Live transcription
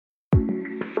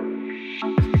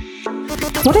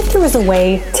What if there was a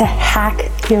way to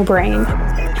hack your brain,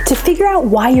 to figure out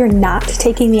why you're not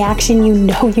taking the action you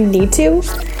know you need to,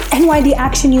 and why the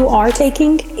action you are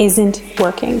taking isn't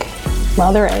working?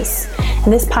 Well, there is.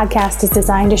 And this podcast is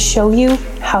designed to show you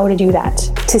how to do that,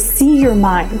 to see your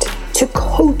mind, to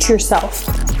coach yourself,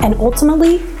 and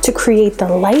ultimately to create the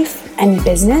life and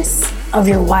business of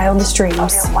your wildest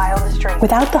dreams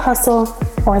without the hustle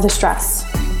or the stress.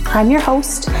 I'm your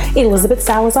host, Elizabeth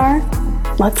Salazar.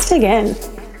 Let's dig in.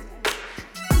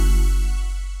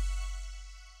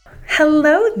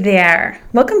 Hello there.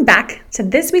 Welcome back to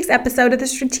this week's episode of the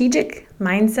Strategic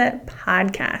Mindset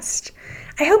Podcast.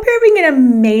 I hope you're having an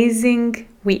amazing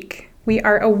week. We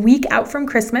are a week out from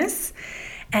Christmas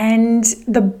and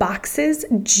the boxes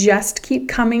just keep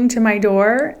coming to my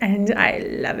door and I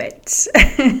love it.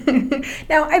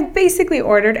 Now, I've basically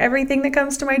ordered everything that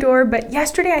comes to my door, but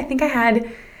yesterday I think I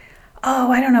had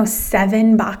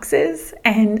 7 boxes,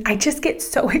 and I just get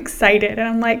so excited. And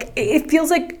I'm like, it feels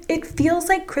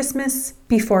like Christmas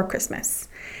before Christmas.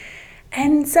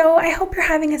 And so I hope you're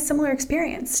having a similar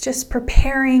experience, just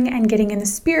preparing and getting in the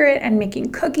spirit and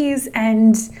making cookies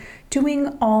and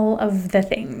doing all of the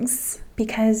things,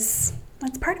 because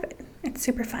that's part of it. It's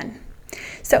super fun.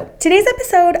 So today's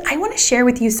episode, I want to share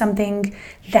with you something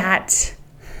that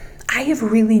I have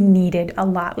really needed a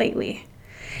lot lately.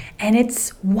 And it's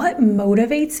what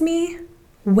motivates me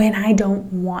when I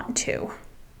don't want to.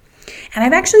 And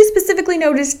I've actually specifically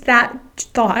noticed that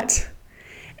thought.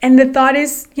 And the thought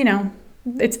is,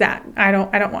 it's that I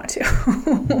don't want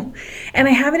to. And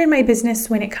I have it in my business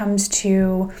when it comes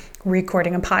to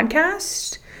recording a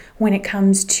podcast, when it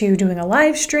comes to doing a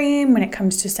live stream, when it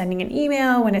comes to sending an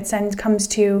email, when it comes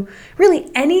to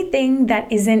really anything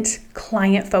that isn't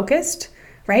client focused,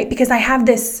 right? Because I have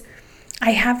this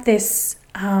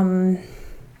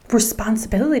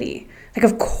responsibility. Like,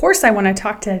 of course I want to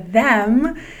talk to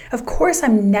them. Of course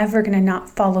I'm never going to not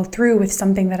follow through with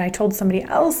something that I told somebody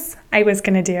else I was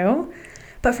going to do.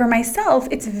 But for myself,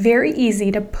 it's very easy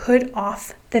to put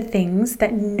off the things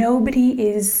that nobody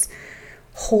is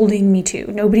holding me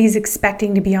to. Nobody's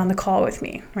expecting to be on the call with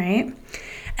me, right?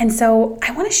 And so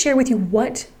I want to share with you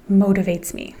what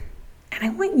motivates me. And I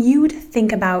want you to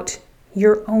think about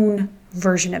your own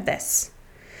version of this.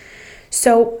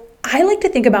 So I like to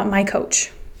think about my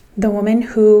coach, the woman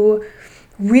who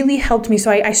really helped me.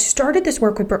 So I started this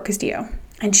work with Brooke Castillo,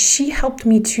 and she helped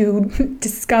me to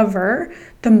discover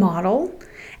the model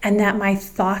and that my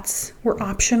thoughts were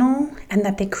optional and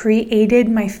that they created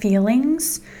my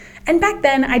feelings. And back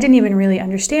then, I didn't even really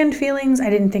understand feelings. I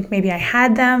didn't think maybe I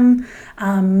had them.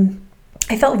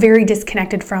 I felt very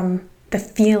disconnected from the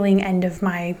feeling end of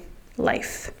my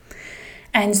life.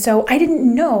 And so I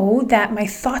didn't know that my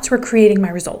thoughts were creating my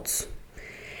results.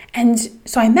 And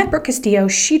so I met Brooke Castillo.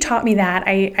 She taught me that.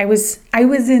 I was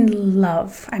in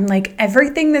love. I'm like,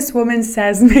 everything this woman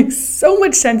says makes so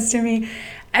much sense to me.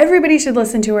 Everybody should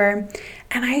listen to her.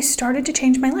 And I started to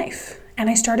change my life. And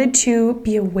I started to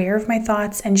be aware of my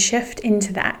thoughts and shift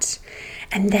into that.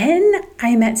 And then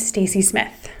I met Stacy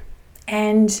Smith.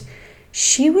 And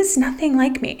she was nothing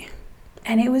like me.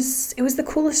 And it was the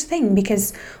coolest thing,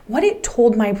 because what it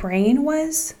told my brain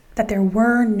was that there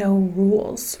were no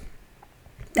rules,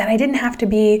 that I didn't have to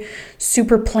be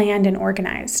super planned and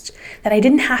organized, that I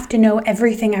didn't have to know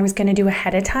everything I was going to do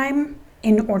ahead of time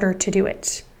in order to do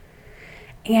it.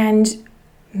 And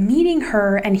meeting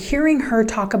her and hearing her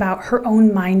talk about her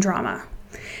own mind drama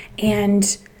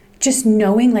and just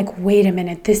knowing, like, wait a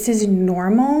minute, this is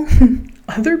normal.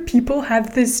 Other people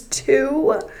have this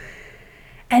too.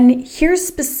 And here's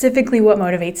specifically what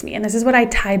motivates me, and this is what I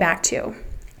tie back to.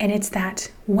 And it's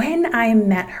that when I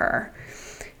met her,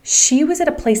 she was at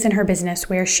a place in her business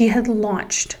where she had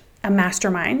launched a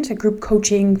mastermind, a group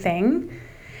coaching thing,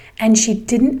 and she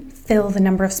didn't fill the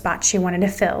number of spots she wanted to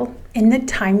fill in the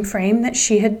time frame that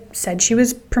she had said she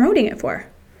was promoting it for.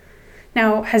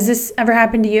 Now, has this ever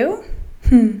happened to you?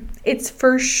 It's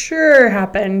for sure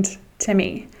happened to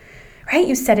me. Right?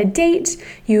 You set a date,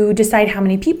 you decide how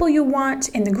many people you want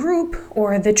in the group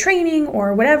or the training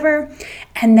or whatever,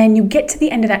 and then you get to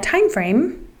the end of that time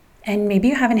frame and maybe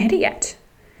you haven't hit it yet.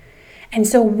 And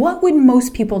so what would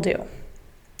most people do?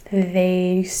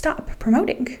 They stop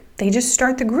promoting. They just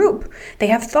start the group. They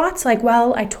have thoughts like,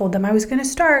 well, I told them I was going to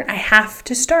start. I have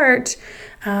to start.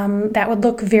 That would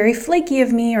look very flaky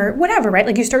of me or whatever, right?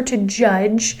 Like, you start to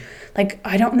judge, like,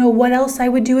 I don't know what else I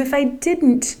would do if I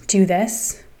didn't do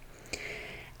this.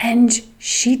 And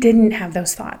she didn't have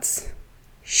those thoughts.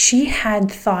 She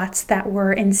had thoughts that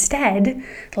were instead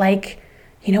like,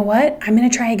 you know what? I'm going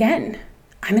to try again.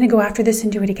 I'm going to go after this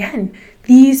and do it again.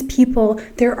 These people,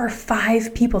 there are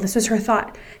 5 people. This was her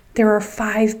thought. There are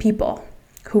 5 people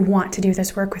who want to do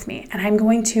this work with me. And I'm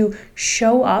going to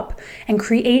show up and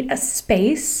create a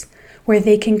space where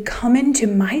they can come into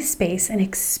my space and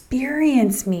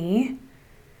experience me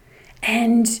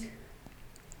and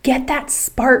get that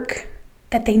spark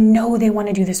that they know they want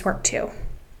to do this work too.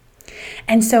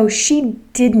 And so she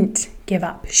didn't give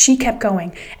up. She kept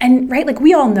going. And right, like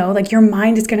we all know, like your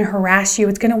mind is going to harass you.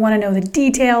 It's going to want to know the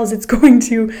details. It's going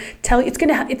to tell you, it's going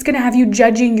to have you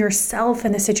judging yourself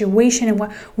and the situation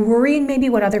and worrying maybe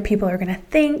what other people are going to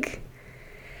think.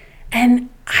 And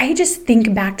I just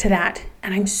think back to that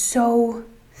and I'm so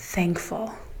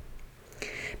thankful,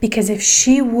 because if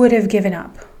she would have given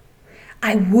up,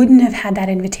 I wouldn't have had that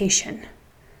invitation.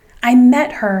 I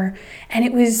met her and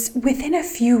it was within a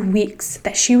few weeks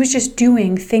that she was just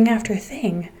doing thing after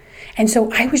thing. And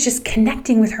so I was just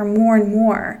connecting with her more and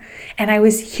more. And I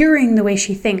was hearing the way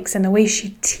she thinks and the way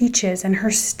she teaches and her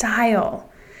style.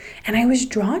 And I was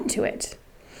drawn to it.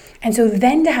 And so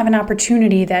then to have an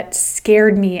opportunity that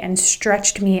scared me and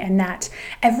stretched me and that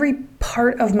every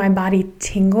part of my body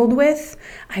tingled with,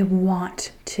 I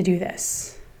want to do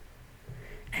this.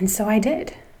 And so I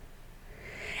did.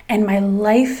 And my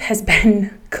life has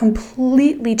been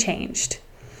completely changed.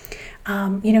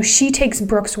 She takes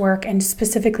Brooke's work and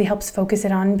specifically helps focus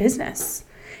it on business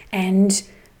and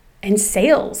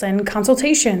sales and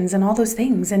consultations and all those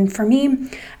things. And for me,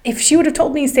 if she would have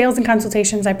told me sales and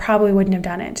consultations, I probably wouldn't have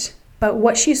done it. But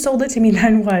what she sold it to me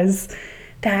then was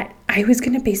that I was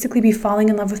going to basically be falling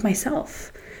in love with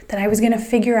myself, that I was going to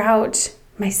figure out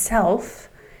myself.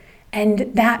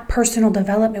 And that personal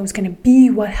development was going to be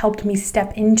what helped me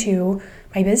step into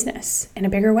my business in a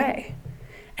bigger way.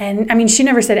 And I mean, she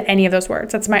never said any of those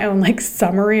words. That's my own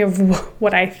summary of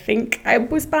what I think I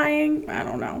was buying. I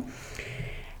don't know.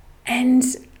 And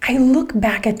I look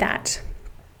back at that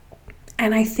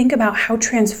and I think about how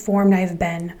transformed I've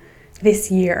been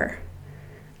this year,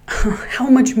 how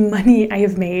much money I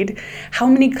have made, how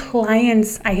many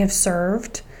clients I have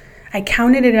served. I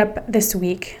counted it up this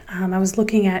week. I was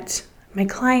looking at my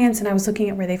clients and I was looking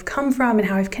at where they've come from and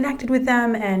how I've connected with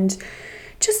them and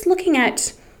just looking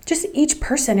at just each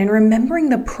person and remembering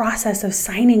the process of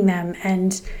signing them.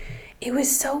 And it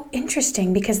was so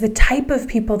interesting because the type of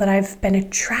people that I've been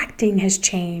attracting has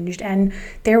changed. And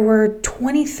there were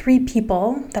 23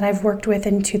 people that I've worked with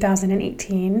in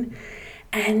 2018.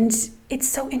 And it's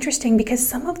so interesting because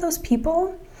some of those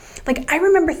people, I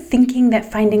remember thinking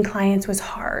that finding clients was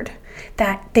hard,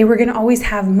 that they were going to always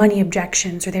have money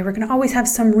objections or they were going to always have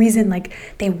some reason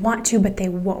they want to, but they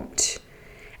won't.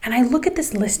 And I look at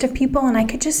this list of people and I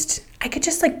could just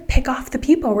pick off the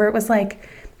people where it was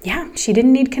yeah, she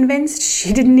didn't need convinced.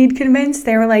 She didn't need convinced.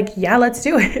 They were yeah, let's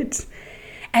do it.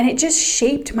 And it just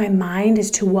shaped my mind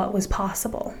as to what was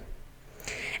possible.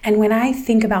 And when I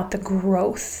think about the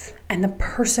growth and the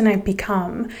person I've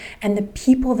become and the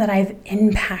people that I've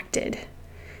impacted,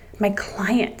 my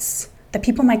clients, the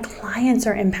people my clients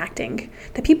are impacting,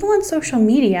 the people on social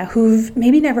media who've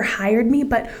maybe never hired me,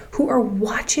 but who are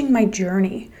watching my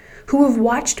journey, who have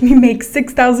watched me make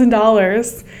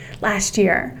 $6,000 last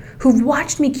year, who've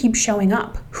watched me keep showing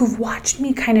up, who've watched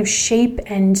me kind of shape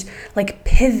and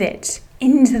pivot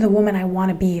into the woman I want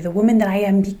to be, the woman that I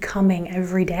am becoming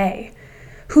every day,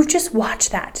 who've just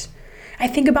watched that. I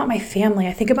think about my family.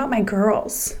 I think about my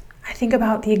girls. I think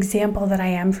about the example that I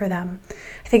am for them.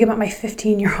 I think about my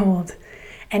 15-year-old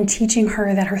and teaching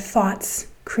her that her thoughts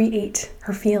create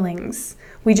her feelings.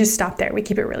 We just stop there. We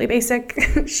keep it really basic.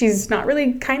 She's not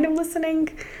really kind of listening.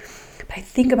 But I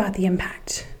think about the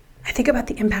impact. I think about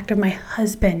the impact of my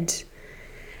husband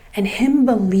and him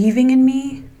believing in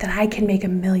me that I can make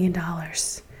 $1 million.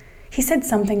 He said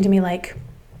something to me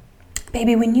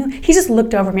baby, he just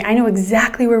looked over me. I know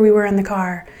exactly where we were in the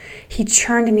car. He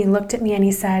turned and he looked at me and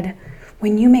he said,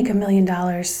 when you make $1 million,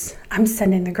 I'm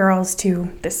sending the girls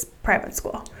to this private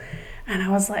school. And I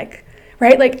was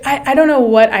right? I don't know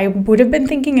what I would have been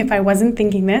thinking if I wasn't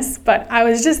thinking this, but I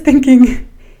was just thinking,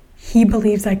 he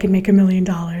believes I can make $1 million.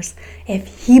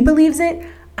 If he believes it,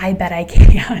 I bet I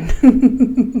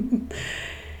can.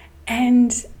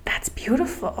 And that's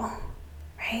beautiful,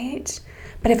 right?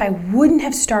 But if I wouldn't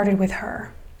have started with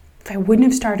her, if I wouldn't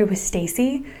have started with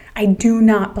Stacy, I do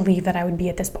not believe that I would be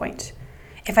at this point.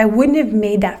 If I wouldn't have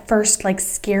made that first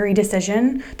scary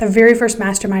decision, the very first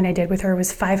mastermind I did with her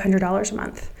was $500 a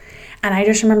month. And I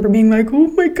just remember being oh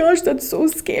my gosh, that's so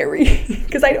scary.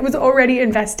 Because I was already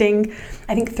investing,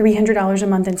 I think $300 a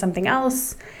month in something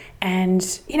else.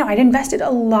 And, I'd invested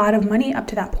a lot of money up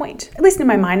to that point. At least in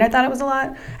my mind, I thought it was a lot.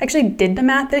 I actually did the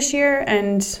math this year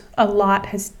and a lot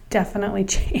has definitely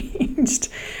changed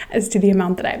as to the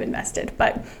amount that I've invested.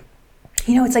 But,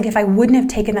 it's like if I wouldn't have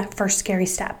taken that first scary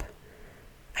step,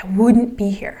 I wouldn't be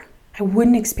here. I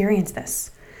wouldn't experience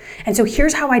this. And so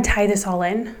here's how I tie this all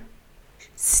in.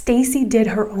 Stacy did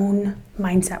her own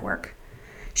mindset work.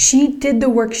 She did the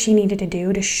work she needed to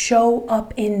do to show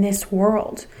up in this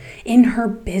world, in her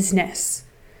business,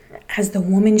 as the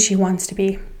woman she wants to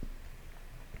be.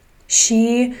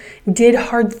 She did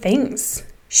hard things.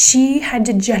 She had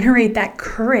to generate that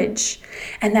courage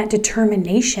and that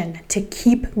determination to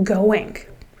keep going,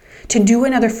 to do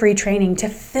another free training, to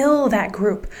fill that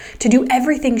group, to do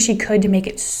everything she could to make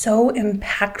it so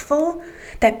impactful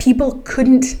that people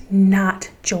couldn't not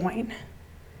join.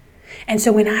 And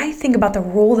so when I think about the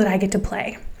role that I get to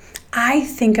play, I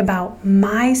think about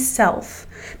myself,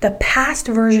 the past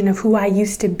version of who I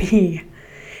used to be,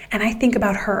 and I think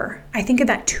about her. I think of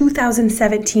that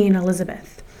 2017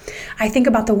 Elizabeth. I think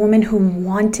about the woman who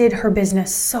wanted her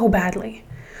business so badly,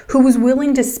 who was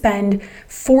willing to spend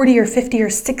 40 or 50 or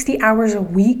 60 hours a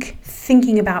week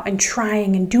thinking about and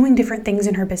trying and doing different things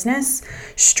in her business,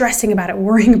 stressing about it,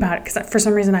 worrying about it, because for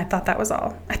some reason I thought that was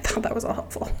all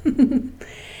helpful.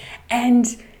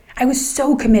 And I was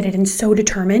so committed and so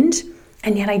determined,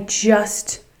 and yet I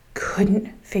just couldn't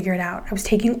figure it out. I was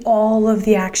taking all of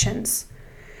the actions.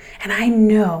 And I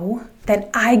know that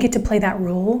I get to play that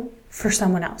role for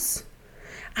someone else.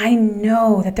 I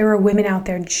know that there are women out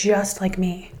there just like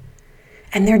me,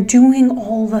 and they're doing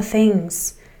all the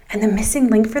things. And the missing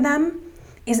link for them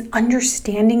is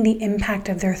understanding the impact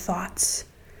of their thoughts.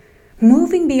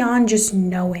 Moving beyond just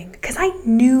knowing, because I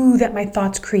knew that my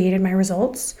thoughts created my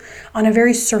results on a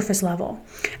very surface level.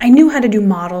 I knew how to do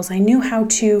models. I knew how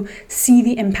to see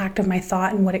the impact of my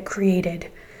thought and what it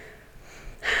created.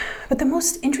 But the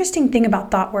most interesting thing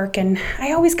about thought work, and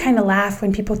I always kind of laugh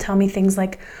when people tell me things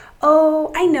like,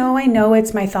 oh, I know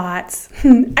it's my thoughts.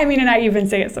 And I even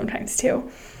say it sometimes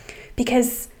too,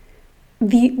 because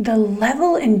the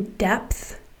level and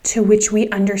depth to which we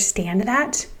understand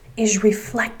that is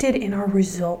reflected in our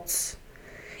results.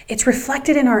 It's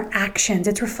reflected in our actions.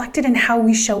 It's reflected in how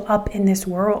we show up in this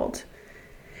world.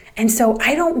 And so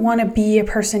I don't want to be a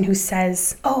person who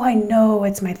says, oh, I know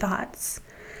it's my thoughts.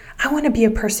 I want to be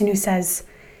a person who says,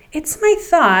 it's my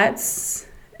thoughts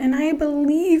and I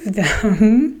believe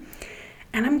them.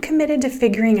 And I'm committed to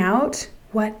figuring out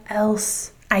what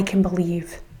else I can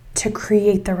believe to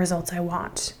create the results I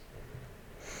want.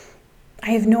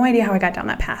 I have no idea how I got down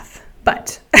that path,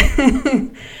 but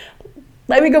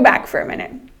let me go back for a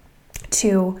minute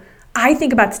to, I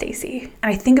think about Stacy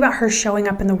and I think about her showing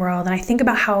up in the world, and I think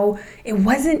about how it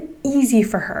wasn't easy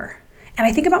for her. And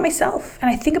I think about myself,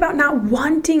 and I think about not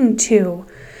wanting to.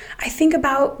 I think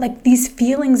about like these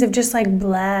feelings of just like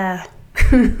blah.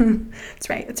 That's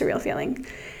right, it's a real feeling.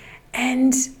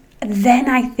 And then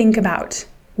I think about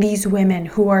these women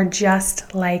who are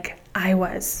just like I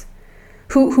was,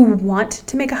 who want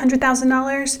to make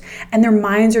 $100,000, and their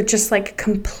minds are just like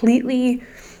completely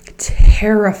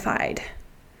terrified.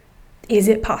 Is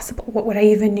it possible? What would I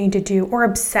even need to do? Or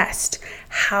obsessed.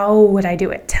 How would I do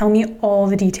it? Tell me all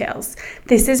the details.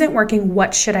 This isn't working.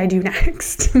 What should I do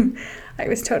next? I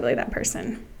was totally that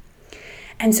person.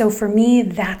 And so for me,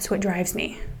 that's what drives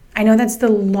me. I know that's the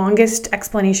longest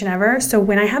explanation ever. So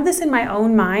when I have this in my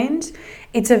own mind,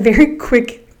 it's a very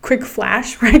quick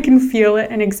flash where I can feel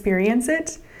it and experience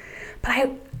it. But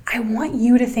I want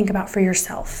you to think about for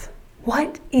yourself,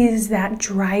 what is that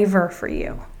driver for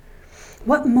you?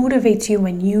 What motivates you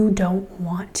when you don't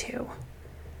want to?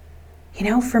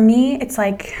 For me, it's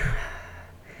like,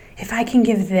 if I can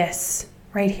give this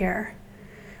right here,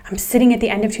 I'm sitting at the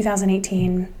end of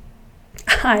 2018.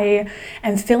 I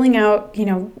am filling out,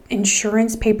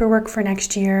 insurance paperwork for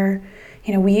next year.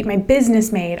 My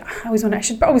business made, I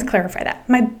should always clarify that.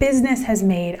 My business has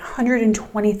made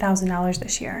 $120,000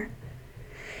 this year.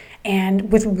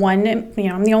 And with one,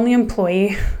 I'm the only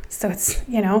employee. So it's,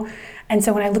 and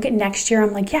so when I look at next year,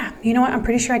 I'm like, yeah, you know what? I'm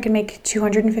pretty sure I can make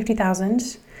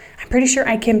 $250,000. I'm pretty sure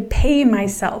I can pay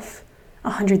myself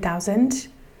 $100,000.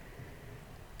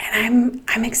 And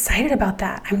I'm excited about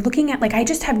that. I'm looking at, I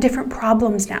just have different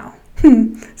problems now.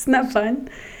 Isn't that fun?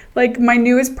 My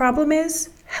newest problem is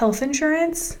health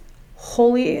insurance.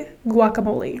 Holy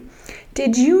guacamole.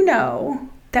 Did you know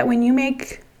that when you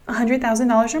make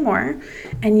 $100,000 or more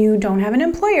and you don't have an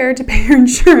employer to pay your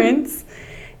insurance,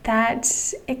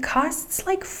 that it costs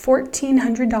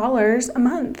 $1,400 a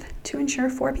month to insure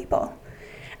 4 people?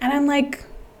 And I'm like,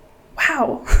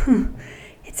 wow,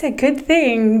 it's a good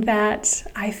thing that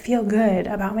I feel good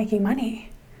about making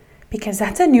money, because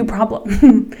that's a new problem.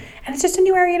 And it's just a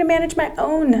new area to manage my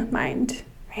own mind,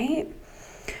 right?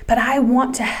 but I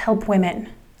want to help women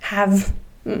have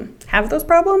those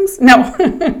problems?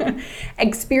 No.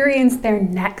 Experience their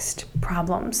next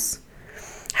problems.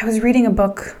 I was reading a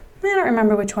book, I don't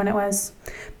remember which one it was,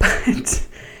 but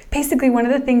basically one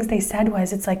of the things they said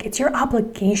was, it's your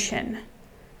obligation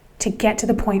to get to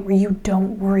the point where you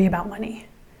don't worry about money.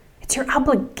 It's your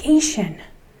obligation.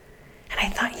 And I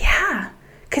thought, yeah,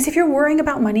 because if you're worrying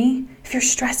about money, if you're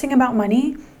stressing about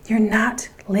money, you're not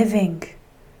living.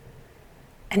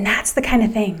 And that's the kind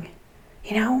of thing,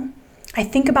 I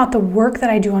think about the work that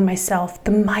I do on myself,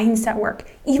 the mindset work,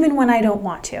 even when I don't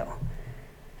want to.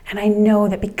 And I know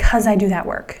that because I do that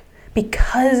work,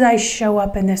 because I show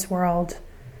up in this world,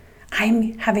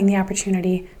 I'm having the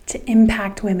opportunity to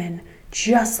impact women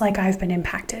just like I've been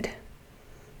impacted.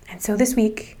 And so this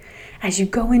week, as you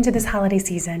go into this holiday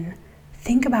season,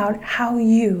 think about how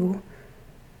you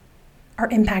are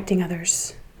impacting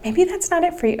others. Maybe that's not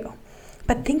it for you,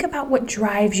 but think about what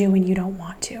drives you when you don't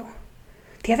want to.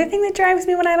 The other thing that drives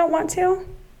me when I don't want to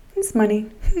is money.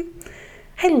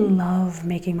 I love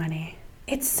making money.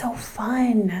 It's so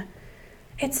fun.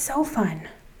 It's so fun.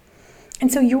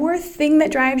 And so your thing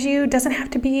that drives you doesn't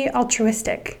have to be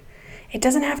altruistic. It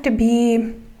doesn't have to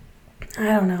be,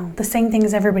 the same thing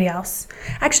as everybody else.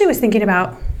 I actually was thinking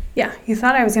about, you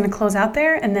thought I was going to close out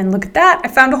there, and then look at that. I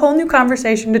found a whole new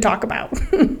conversation to talk about.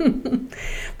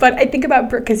 But I think about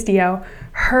Brooke Castillo.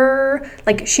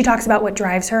 She talks about what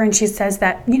drives her, and she says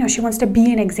that, she wants to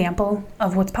be an example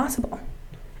of what's possible.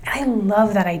 And I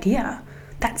love that idea.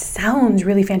 That sounds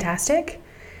really fantastic.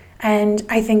 And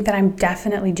I think that I'm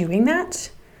definitely doing that.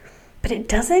 But it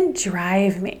doesn't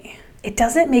drive me. It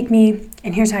doesn't make me,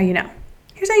 and here's how you know.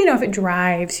 Here's how you know if it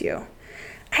drives you.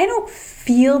 I don't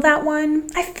feel that one.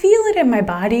 I feel it in my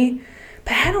body,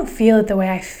 but I don't feel it the way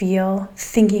I feel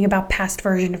thinking about past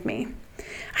version of me.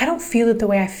 I don't feel it the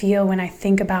way I feel when I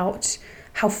think about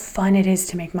how fun it is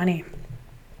to make money.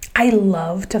 I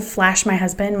love to flash my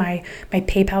husband my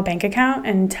PayPal bank account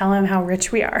and tell him how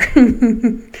rich we are.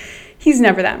 He's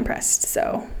never that impressed,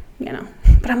 so,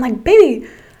 But I'm like, baby,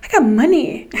 I got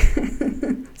money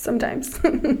sometimes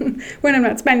when I'm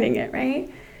not spending it, right?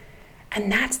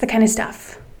 And that's the kind of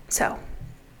stuff. So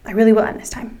I really will end this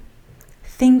time.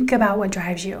 Think about what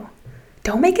drives you.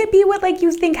 Don't make it be what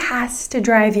you think has to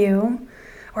drive you,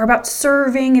 or about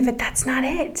serving if that's not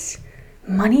it.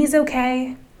 Money is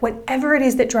okay. Whatever it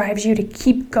is that drives you to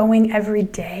keep going every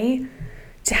day,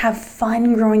 to have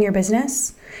fun growing your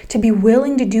business, to be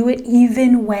willing to do it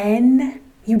even when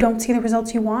you don't see the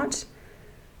results you want,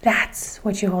 that's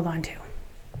what you hold on to.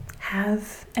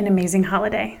 Have an amazing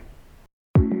holiday.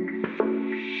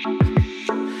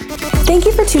 Thank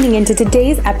you for tuning in to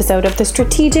today's episode of the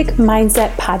Strategic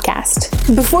Mindset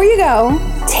Podcast. Before you go,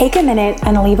 take a minute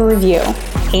and leave a review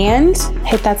and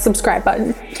hit that subscribe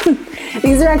button.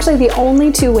 These are actually the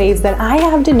only two ways that I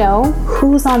have to know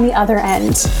who's on the other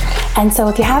end. And so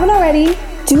if you haven't already,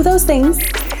 do those things,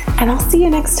 and I'll see you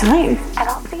next time.